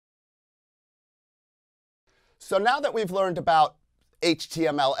So now that we've learned about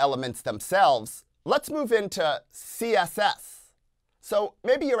HTML elements themselves, let's move into CSS. So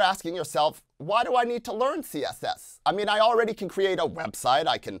maybe you're asking yourself, why do I need to learn CSS? I mean, I already can create a website.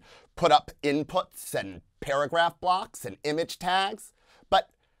 I can put up inputs and paragraph blocks and image tags. But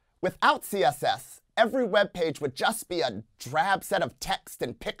without CSS, every web page would just be a drab set of text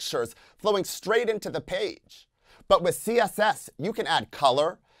and pictures flowing straight into the page. But with CSS, you can add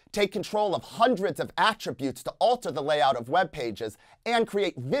color, take control of hundreds of attributes to alter the layout of web pages, and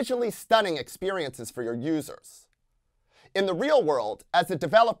create visually stunning experiences for your users. In the real world, as a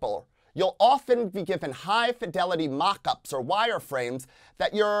developer, you'll often be given high-fidelity mock-ups or wireframes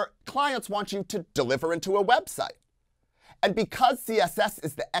that your clients want you to deliver into a website. And because CSS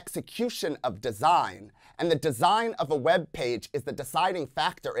is the execution of design, and the design of a web page is the deciding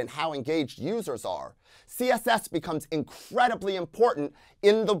factor in how engaged users are, CSS becomes incredibly important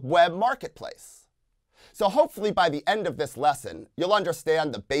in the web marketplace. So hopefully by the end of this lesson, you'll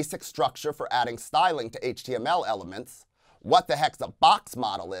understand the basic structure for adding styling to HTML elements, what the heck's a box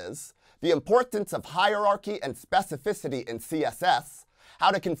model is, the importance of hierarchy and specificity in CSS,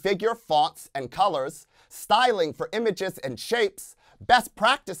 how to configure fonts and colors, styling for images and shapes, best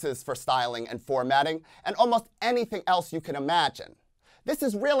practices for styling and formatting, and almost anything else you can imagine. This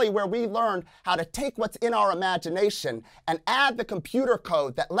is really where we learn how to take what's in our imagination and add the computer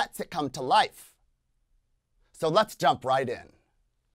code that lets it come to life. So let's jump right in.